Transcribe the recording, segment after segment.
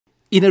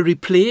In a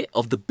replay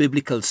of the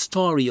biblical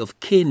story of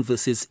Cain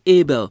versus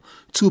Abel,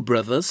 two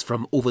brothers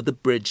from over the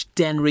bridge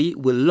Dennery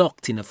were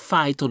locked in a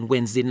fight on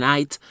Wednesday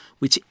night,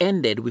 which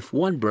ended with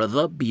one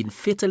brother being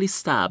fatally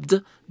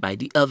stabbed by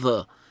the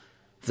other.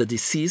 The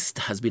deceased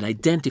has been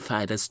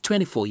identified as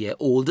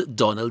 24-year-old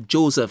Donald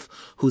Joseph,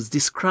 who is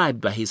described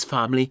by his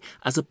family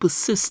as a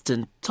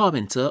persistent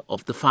tormentor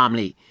of the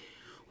family.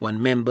 One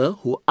member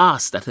who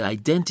asked that her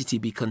identity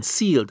be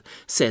concealed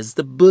says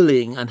the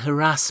bullying and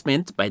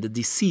harassment by the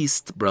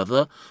deceased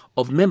brother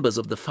of members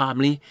of the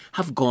family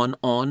have gone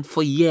on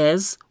for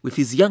years, with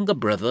his younger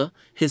brother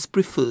his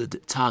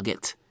preferred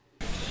target.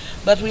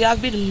 But we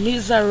have been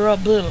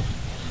miserable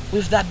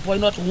with that boy,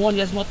 not 1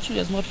 year, not 2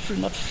 years, not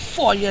 3, not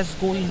 4 years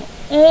going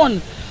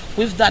on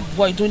with that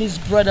boy doing his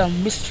brother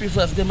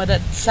mischievous. The mother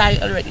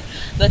died already.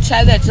 The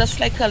child is just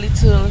like a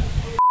little...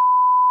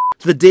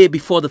 The day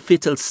before the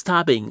fatal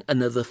stabbing,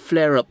 another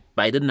flare-up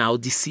by the now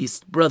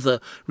deceased brother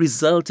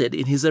resulted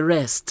in his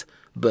arrest,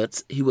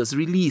 but he was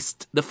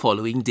released the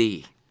following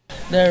day.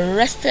 They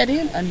arrested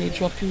him and they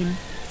dropped him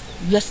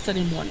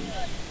yesterday morning.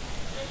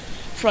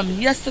 From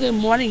yesterday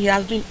morning, he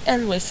has been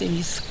everywhere saying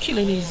he's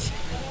killing his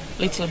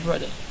little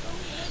brother.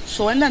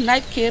 So when the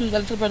night came, the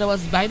little brother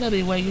was by the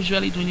way, where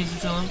usually doing his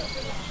little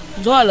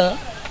dollar.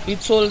 We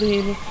told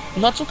him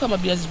not to come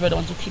up because his brother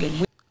wants to kill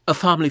him. A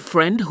family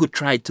friend who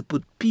tried to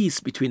put peace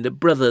between the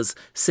brothers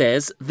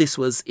says this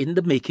was in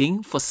the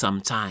making for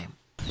some time.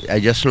 I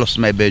just lost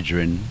my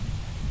bedroom.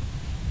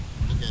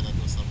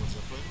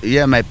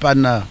 Yeah, my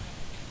partner,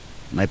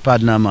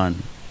 man.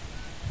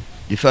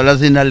 The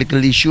fellas in a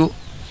little issue.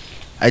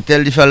 I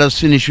tell the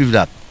fellas, finish with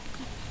that.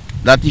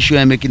 That issue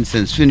ain't making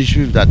sense. Finish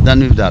with that,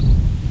 done with that.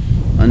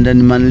 And then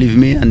the man leave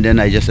me, and then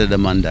I just said the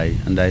man die,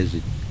 and that is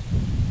it.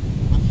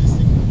 But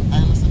listen, I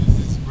understand it's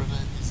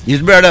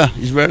his brother.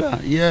 His brother,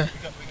 yeah.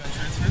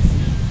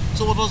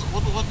 So what do you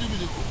think? Do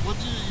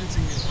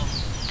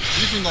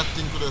you think that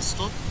thing could have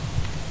stopped?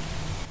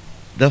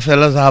 The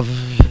fellas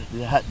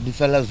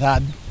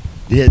had,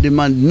 the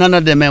man, none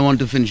of them may want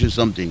to finish with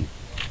something.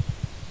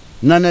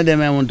 None of them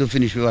may want to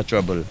finish with a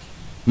trouble.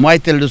 I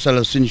tell the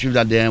fellas finish with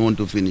that they want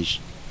to finish.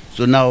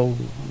 So now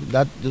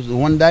that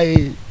one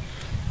die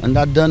and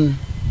that done,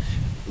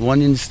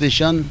 one in the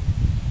station.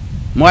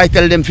 I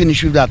tell them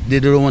finish with that. They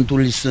don't want to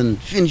listen.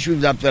 Finish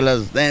with that,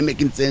 fellas. They ain't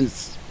making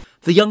sense.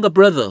 The younger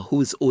brother,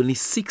 who is only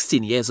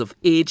 16 years of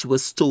age,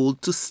 was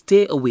told to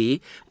stay away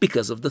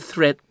because of the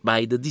threat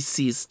by the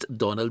deceased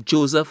Donald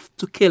Joseph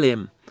to kill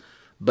him.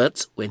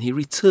 But when he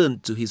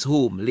returned to his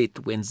home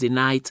late Wednesday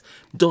night,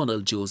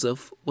 Donald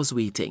Joseph was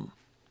waiting.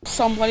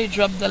 Somebody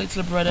dropped the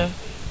little brother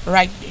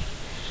right there.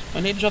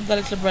 When they dropped the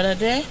little brother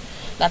there,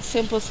 that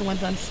same person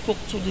went and spoke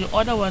to the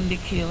other one they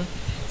killed,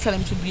 tell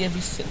him to behave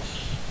himself.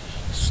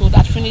 So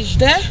that finished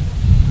there.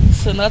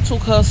 Sina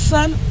took her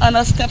son and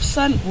her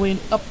stepson going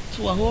up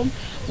to her home.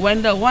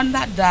 When the one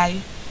that died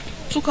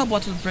took a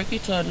bottle, break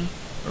it and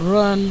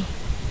run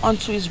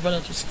onto his brother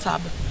to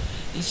stab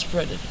his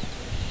brother.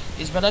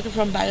 His brother came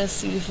from by a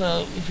sea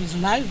with his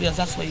knife because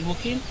that's where he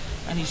walked in,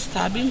 and he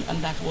stabbed him,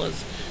 and that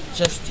was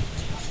just it.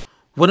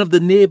 One of the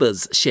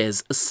neighbors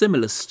shares a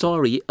similar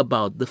story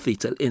about the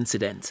fatal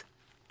incident.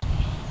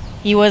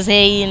 He was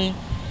saying,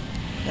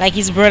 like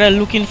his brother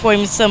looking for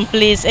him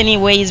someplace,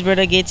 anywhere his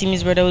brother gets him,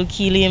 his brother will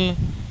kill him.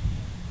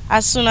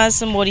 As soon as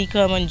somebody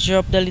come and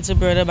drop the little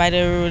brother by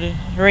the road,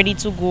 ready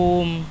to go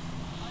home,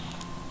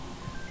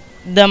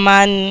 the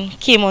man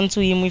came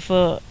onto him with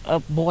a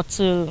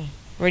bottle,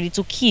 ready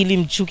to kill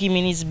him, choke him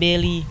in his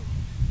belly.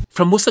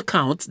 From most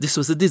accounts, this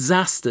was a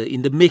disaster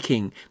in the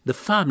making. The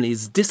family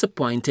is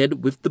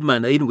disappointed with the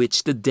manner in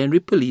which the Dennery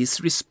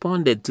police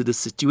responded to the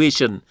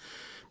situation.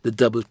 The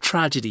double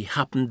tragedy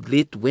happened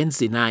late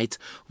Wednesday night,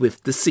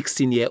 with the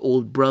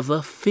 16-year-old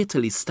brother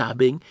fatally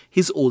stabbing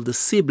his older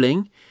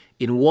sibling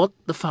in what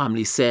the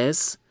family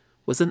says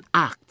was an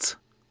act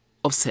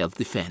of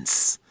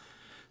self-defense.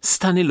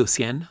 Stanley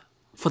Lucien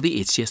for the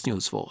HTS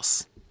News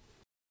Force.